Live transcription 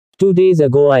2 days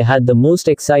ago I had the most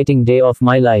exciting day of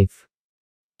my life.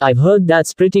 I've heard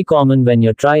that's pretty common when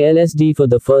you try LSD for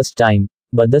the first time,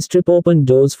 but the strip opened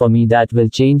doors for me that will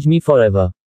change me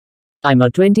forever. I'm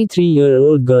a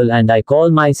 23-year-old girl and I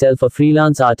call myself a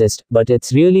freelance artist, but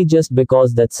it's really just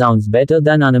because that sounds better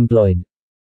than unemployed.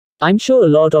 I'm sure a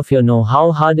lot of you know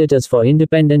how hard it is for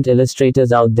independent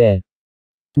illustrators out there.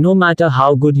 No matter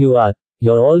how good you are,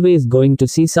 you're always going to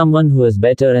see someone who is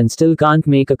better and still can't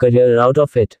make a career out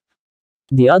of it.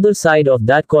 The other side of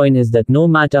that coin is that no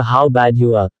matter how bad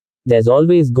you are, there's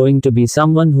always going to be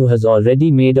someone who has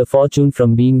already made a fortune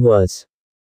from being worse.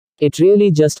 It really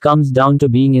just comes down to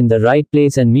being in the right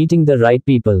place and meeting the right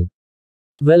people.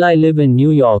 Well, I live in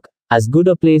New York, as good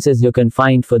a place as you can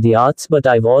find for the arts, but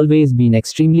I've always been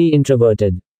extremely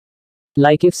introverted.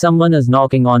 Like if someone is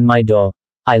knocking on my door,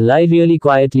 I lie really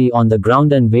quietly on the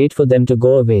ground and wait for them to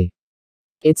go away.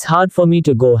 It's hard for me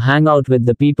to go hang out with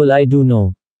the people I do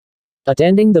know.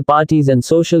 Attending the parties and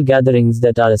social gatherings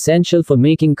that are essential for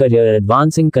making career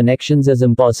advancing connections is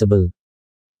impossible.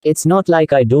 It's not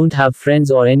like I don't have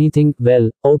friends or anything. Well,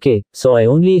 okay, so I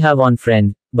only have one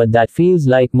friend, but that feels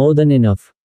like more than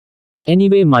enough.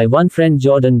 Anyway, my one friend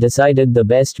Jordan decided the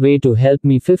best way to help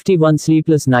me 51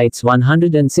 sleepless nights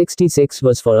 166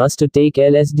 was for us to take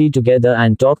LSD together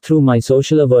and talk through my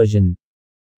social aversion.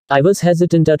 I was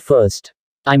hesitant at first.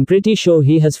 I'm pretty sure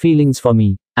he has feelings for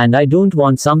me, and I don't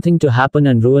want something to happen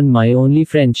and ruin my only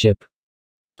friendship.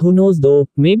 Who knows though,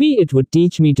 maybe it would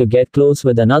teach me to get close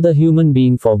with another human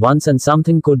being for once and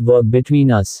something could work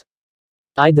between us.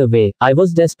 Either way, I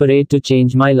was desperate to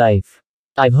change my life.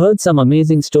 I've heard some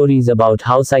amazing stories about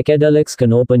how psychedelics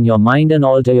can open your mind and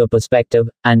alter your perspective,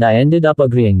 and I ended up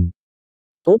agreeing.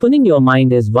 Opening your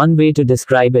mind is one way to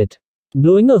describe it.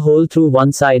 Blowing a hole through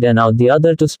one side and out the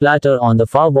other to splatter on the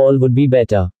far wall would be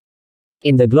better.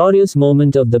 In the glorious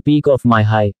moment of the peak of my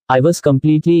high, I was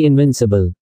completely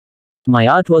invincible. My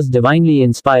art was divinely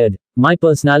inspired, my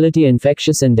personality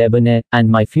infectious and debonair, and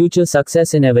my future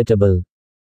success inevitable.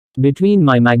 Between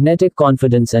my magnetic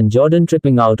confidence and Jordan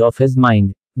tripping out of his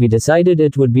mind, we decided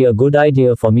it would be a good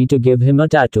idea for me to give him a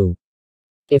tattoo.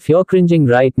 If you're cringing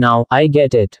right now, I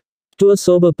get it. To a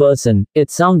sober person,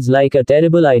 it sounds like a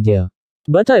terrible idea.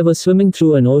 But I was swimming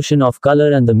through an ocean of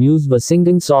color and the muse was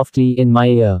singing softly in my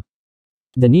ear.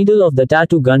 The needle of the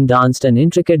tattoo gun danced an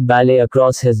intricate ballet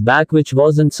across his back which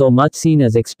wasn't so much seen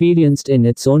as experienced in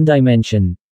its own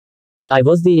dimension. I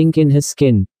was the ink in his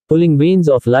skin, pulling veins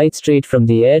of light straight from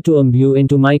the air to imbue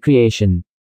into my creation.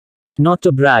 Not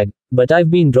to brag, but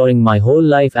I've been drawing my whole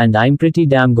life and I'm pretty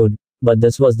damn good, but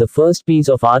this was the first piece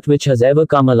of art which has ever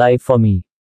come alive for me.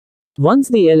 Once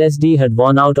the LSD had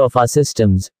worn out of our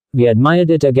systems, we admired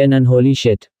it again and holy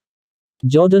shit.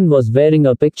 Jordan was wearing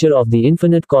a picture of the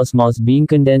infinite cosmos being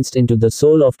condensed into the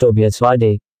soul of Tobias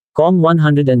Wade, Com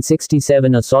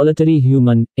 167, a solitary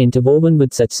human, interwoven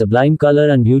with such sublime color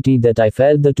and beauty that I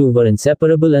felt the two were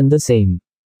inseparable and the same.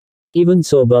 Even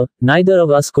sober, neither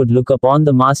of us could look upon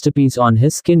the masterpiece on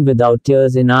his skin without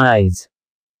tears in our eyes.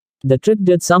 The trip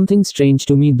did something strange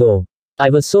to me though. I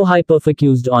was so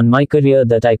hyper-focused on my career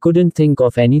that I couldn't think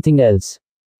of anything else.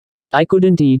 I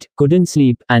couldn't eat, couldn't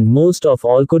sleep, and most of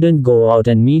all couldn't go out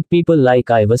and meet people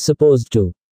like I was supposed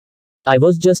to. I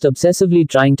was just obsessively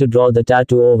trying to draw the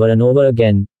tattoo over and over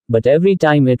again, but every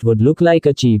time it would look like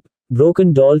a cheap,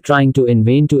 broken doll trying in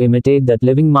vain to imitate that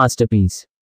living masterpiece.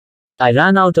 I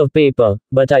ran out of paper,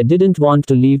 but I didn't want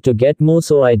to leave to get more,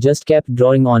 so I just kept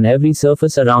drawing on every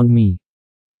surface around me.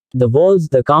 The walls,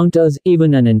 the counters,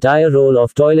 even an entire roll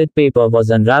of toilet paper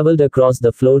was unraveled across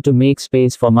the floor to make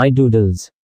space for my doodles.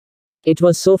 It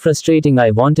was so frustrating I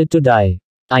wanted to die.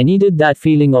 I needed that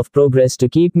feeling of progress to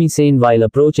keep me sane while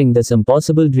approaching this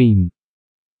impossible dream.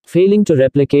 Failing to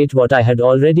replicate what I had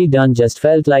already done just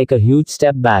felt like a huge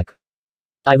step back.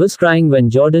 I was crying when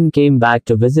Jordan came back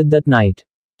to visit that night.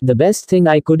 The best thing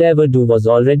I could ever do was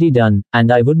already done,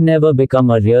 and I would never become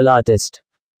a real artist.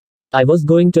 I was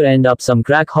going to end up some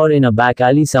crack whore in a back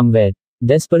alley somewhere,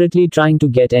 desperately trying to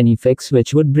get any fix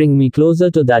which would bring me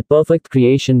closer to that perfect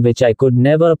creation which I could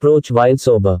never approach while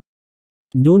sober.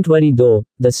 Don't worry though,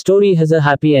 the story has a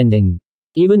happy ending.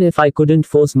 Even if I couldn't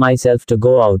force myself to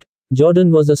go out,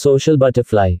 Jordan was a social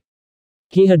butterfly.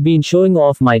 He had been showing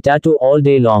off my tattoo all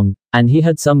day long, and he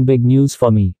had some big news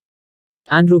for me.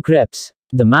 Andrew Krebs,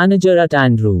 the manager at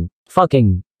Andrew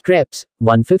fucking Krebs,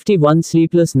 151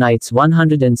 Sleepless Nights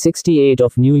 168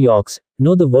 of New York's,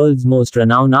 the world's most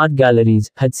renowned art galleries,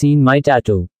 had seen my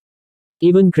tattoo.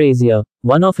 Even crazier,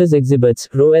 one of his exhibits,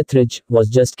 Row Etheridge, was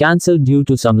just cancelled due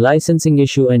to some licensing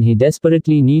issue and he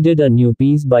desperately needed a new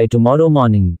piece by tomorrow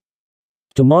morning.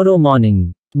 Tomorrow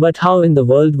morning. But how in the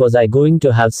world was I going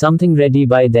to have something ready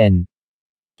by then?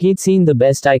 He'd seen the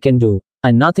best I can do,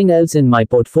 and nothing else in my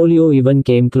portfolio even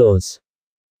came close.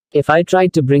 If I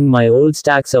tried to bring my old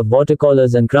stacks of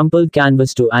watercolors and crumpled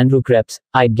canvas to Andrew Krebs,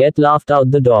 I'd get laughed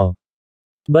out the door.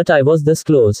 But I was this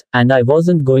close, and I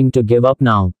wasn't going to give up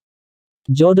now.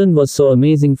 Jordan was so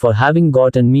amazing for having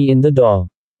gotten me in the door.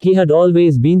 He had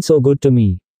always been so good to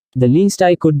me. The least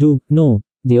I could do, no,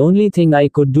 the only thing I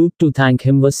could do to thank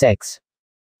him was sex.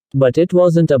 But it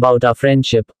wasn't about our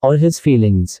friendship, or his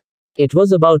feelings. It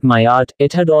was about my art,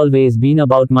 it had always been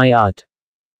about my art.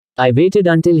 I waited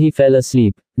until he fell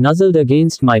asleep, nuzzled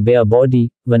against my bare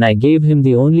body, when I gave him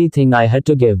the only thing I had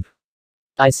to give.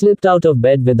 I slipped out of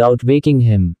bed without waking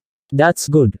him. That's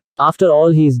good. After all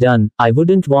he's done, I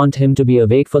wouldn't want him to be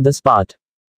awake for this part.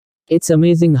 It's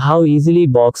amazing how easily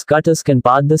box cutters can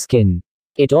part the skin.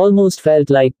 It almost felt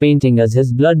like painting as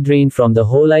his blood drained from the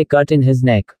hole I cut in his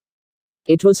neck.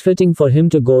 It was fitting for him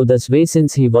to go this way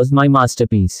since he was my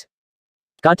masterpiece.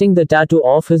 Cutting the tattoo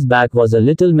off his back was a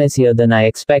little messier than I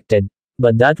expected,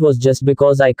 but that was just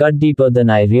because I cut deeper than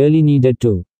I really needed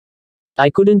to. I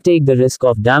couldn't take the risk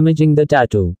of damaging the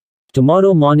tattoo.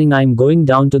 Tomorrow morning I'm going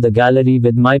down to the gallery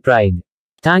with my pride.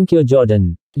 Thank you,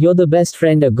 Jordan. You're the best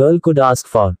friend a girl could ask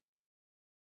for.